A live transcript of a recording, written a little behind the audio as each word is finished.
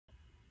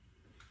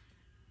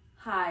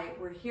Hi,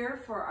 we're here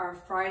for our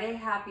Friday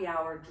happy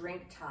hour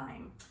drink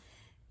time.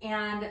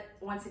 And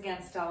once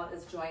again, Stella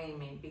is joining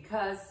me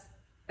because,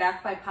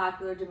 backed by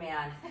popular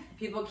demand,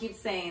 people keep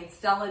saying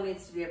Stella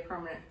needs to be a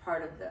permanent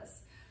part of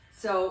this.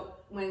 So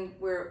when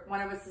one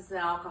of us is an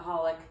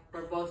alcoholic,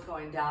 we're both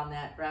going down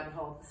that rabbit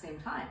hole at the same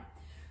time.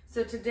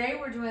 So today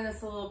we're doing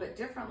this a little bit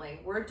differently.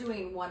 We're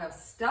doing one of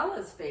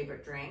Stella's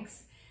favorite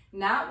drinks,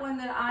 not one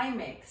that I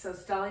make. So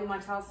Stella, you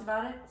want to tell us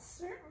about it?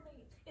 Certainly.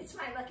 It's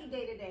my lucky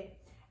day today,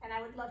 and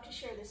I would love to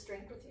share this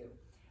drink with you.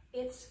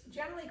 It's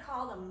generally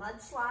called a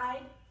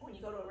mudslide when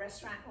you go to a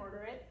restaurant and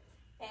order it.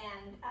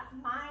 And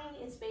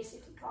mine is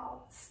basically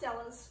called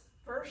Stella's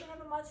version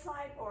of a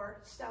mudslide,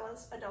 or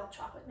Stella's adult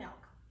chocolate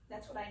milk.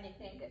 That's what I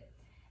nicknamed it.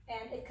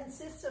 And it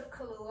consists of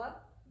Kahlua,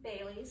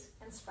 Bailey's,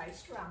 and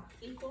spiced rum,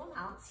 equal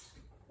amounts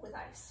with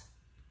ice.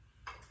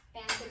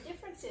 And the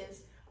difference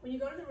is, when you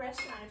go to the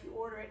restaurant, if you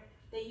order it,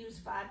 they use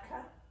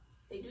vodka.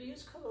 They do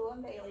use Kahlua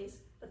and Bailey's,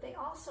 but they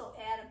also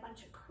add a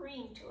bunch of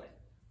cream to it.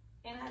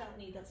 And I don't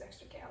need those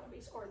extra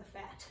calories or the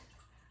fat.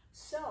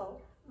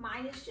 So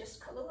mine is just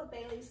Kahlua,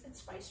 Bailey's, and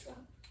spiced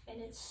rum.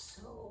 And it's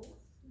so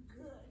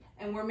good.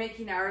 And we're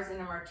making ours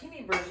in a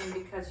martini version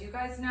because you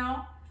guys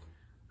know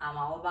I'm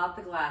all about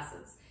the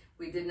glasses.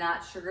 We did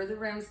not sugar the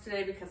rims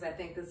today because I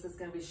think this is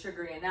going to be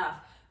sugary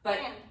enough. But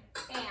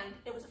and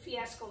it was a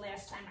fiasco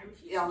last time. I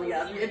refused. Oh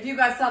yeah, if you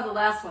guys saw the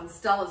last one,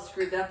 Stella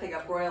screwed that thing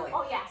up royally.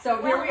 Oh yeah.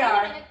 So here we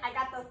are. I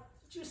got the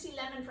juicy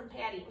lemon from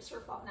Patti. It was her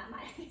fault, not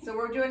mine. So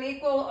we're doing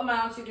equal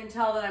amounts. You can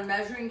tell that I'm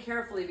measuring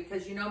carefully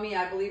because you know me,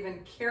 I believe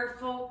in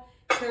careful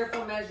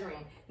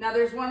measuring. Now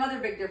there's one other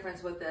big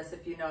difference with this,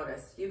 if you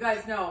notice. You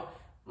guys know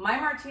my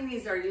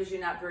martinis are usually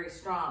not very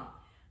strong.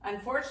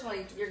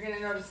 Unfortunately, you're going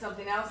to notice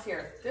something else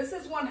here. This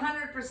is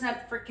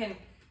 100% freaking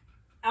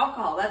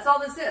alcohol. That's all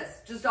this is.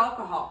 Just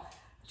alcohol.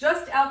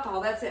 Just alcohol.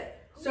 That's it.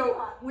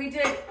 So we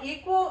did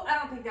equal. I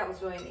don't think that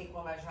was really an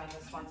equal measure on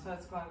this one. So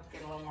it's going to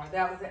get a little more.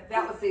 That was it.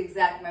 That was the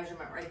exact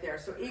measurement right there.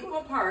 So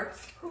equal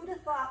parts. Who'd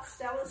have thought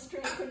Stella's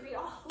drink would be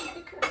all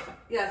liquor?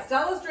 Yeah,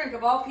 Stella's drink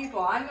of all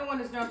people. I'm the one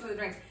who's known for the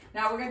drinks.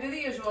 Now we're going to do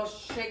the usual.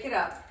 Shake it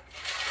up.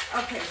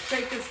 Okay,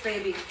 shake this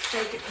baby.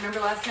 Shake it.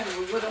 Remember last time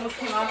the lid almost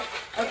came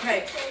off?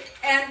 Okay.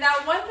 And now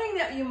one thing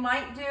that you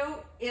might do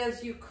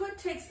is you could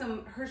take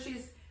some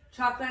Hershey's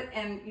chocolate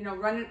and, you know,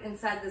 run it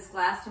inside this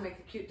glass to make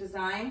a cute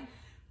design.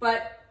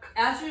 But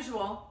as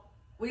usual,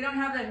 we don't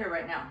have that here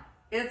right now.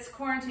 It's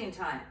quarantine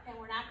time. And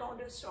we're not going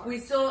to the store. We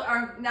still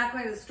are not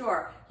going to the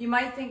store. You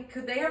might think,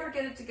 could they ever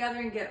get it together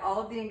and get all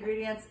of the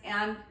ingredients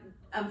and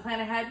plan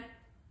ahead?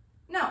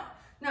 No,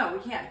 we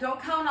can't.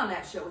 Don't count on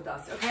that shit with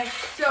us, okay?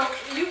 So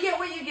you get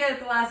what you get at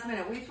the last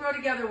minute. We throw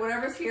together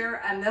whatever's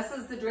here, and this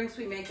is the drinks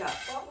we make up.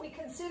 Well, we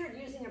considered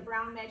using a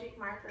brown magic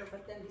marker,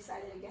 but then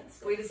decided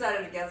against it. We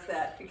decided against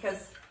that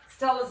because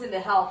Stella's into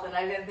health, and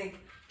I didn't think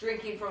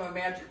drinking from a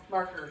magic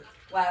marker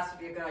glass would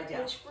be a good idea.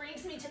 Which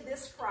brings me to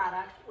this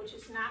product, which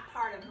is not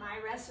part of my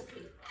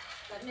recipe.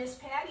 But Miss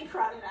Patti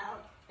brought it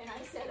out, and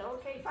I said,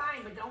 okay,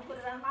 fine, but don't put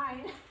it on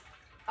mine.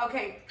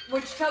 Okay,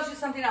 which tells you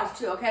something else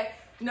too, okay?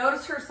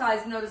 Notice her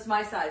size, notice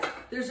my size.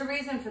 There's a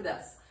reason for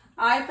this.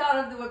 I thought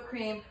of the whipped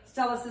cream.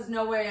 Stella says,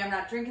 no way, I'm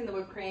not drinking the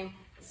whipped cream.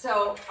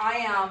 So I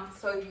am.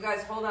 So you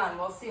guys hold on.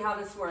 We'll see how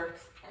this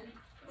works. And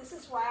this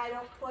is why I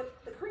don't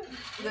put the cream.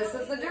 This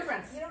is the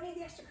difference. You don't need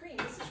the extra cream.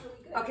 This is really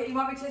good. Okay, you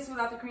want me to taste it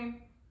without the cream?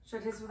 Should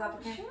I taste it without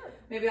the cream? Sure.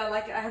 Maybe Maybe I'll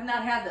like it. I have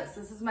not had this.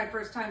 This is my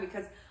first time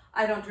because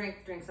I don't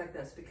drink drinks like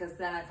this because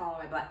then I fall on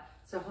my butt.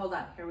 So hold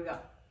on. Here we go.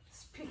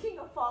 Speaking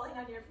of falling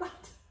on your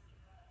butt.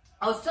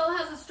 Oh, Stella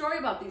has a story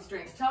about these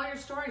drinks. Tell your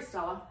story,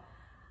 Stella.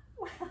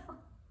 Well,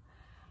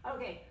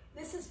 okay,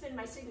 this has been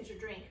my signature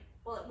drink.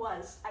 Well, it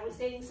was. I was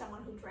dating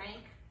someone who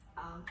drank.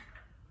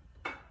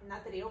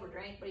 Not that he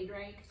overdrank, but he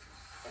drank.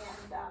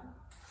 And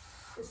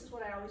this is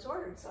what I always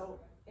ordered.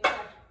 So, in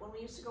fact, when we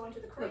used to go into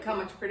the Kraken. Look how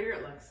much prettier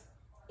it looks.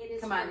 It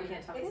is. Come on, you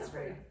can't tell me. It it's is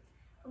not pretty. pretty.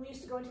 When we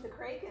used to go into the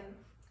Kraken,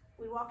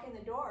 we walk in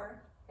the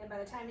door, and by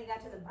the time we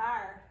got to the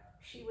bar,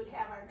 she would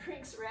have our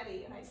drinks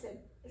ready. And I said,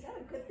 is that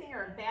a good thing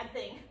or a bad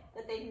thing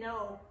that they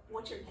know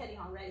what you're getting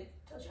already?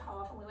 Tells you how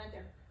often we went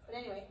there. But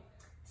anyway,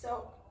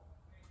 so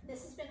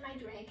this has been my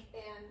drink,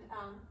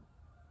 and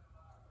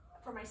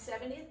for my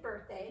 70th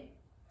birthday.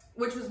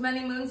 Which was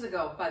many moons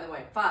ago, by the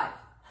way. 5.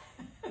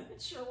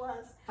 It sure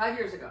was. 5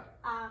 years ago.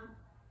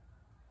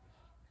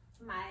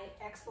 My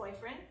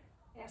ex-boyfriend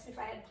asked me if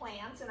I had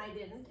plans, and I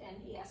didn't, and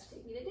he asked to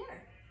take me to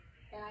dinner.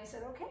 And I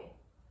said, okay.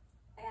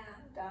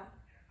 And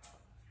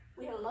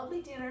we had a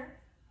lovely dinner,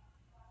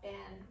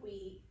 and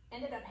we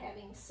ended up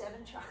having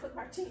 7 chocolate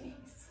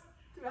martinis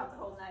throughout the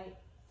whole night.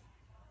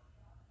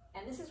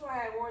 And this is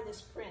why I wore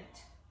this print,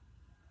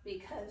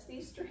 because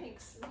these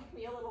drinks make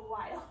me a little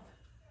wild.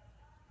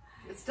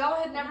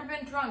 Stella had never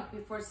been drunk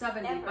before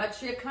 70, ever. But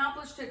she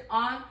accomplished it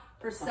on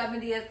her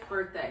 70th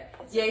birthday.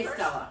 It's Yay,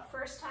 Stella.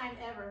 First time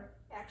ever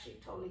actually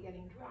totally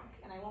getting drunk,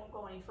 and I won't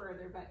go any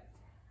further, but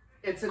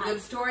it's a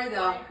good story,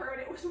 though. I heard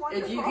it was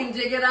wonderful. If you can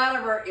dig it out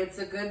of her, it's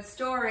a good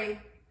story.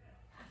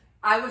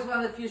 I was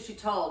one of the few she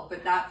told,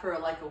 but not for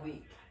like a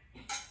week.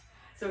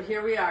 So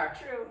here we are.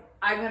 True.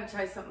 I'm going to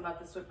tell you something about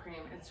this whipped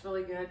cream. It's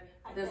really good.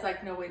 There's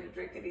like no way to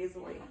drink it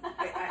easily.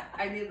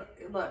 I need,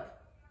 look.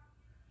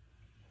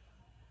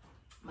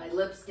 My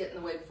lips get in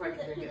the way before I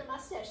can drink it. The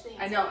mustache thing.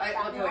 I know.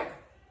 Okay.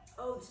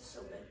 Oh, this is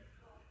so good.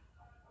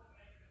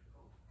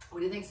 What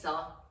do you think,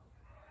 Stella?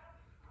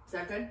 Is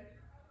that good?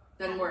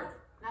 Doesn't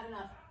work. Not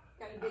enough.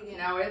 Gotta dig in.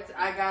 No,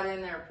 I got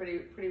in there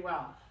pretty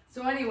well.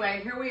 So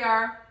anyway, here we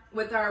are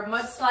with our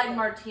mudslide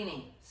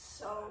martini.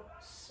 So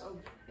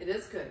good. It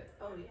is good.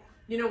 Oh yeah.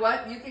 You know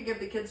what? You could give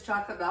the kids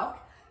chocolate milk.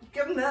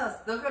 Give them this.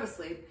 They'll go to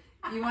sleep.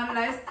 You want a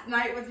nice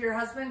night with your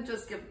husband?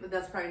 Just give.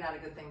 That's probably not a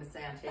good thing to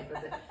say on tape,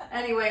 is it?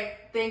 Anyway,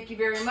 thank you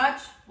very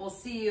much. We'll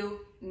see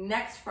you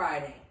next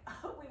Friday.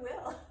 Oh, we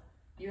will.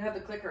 You have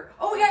the clicker.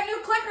 Oh, we got new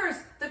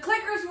clickers. The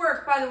clickers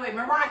work, by the way.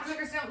 Remember my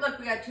clickers? Look,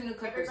 we got 2 new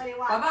clickers. Everybody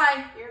watch.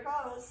 Bye-bye. Here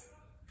goes.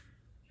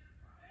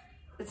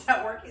 Is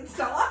that working,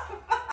 Stella?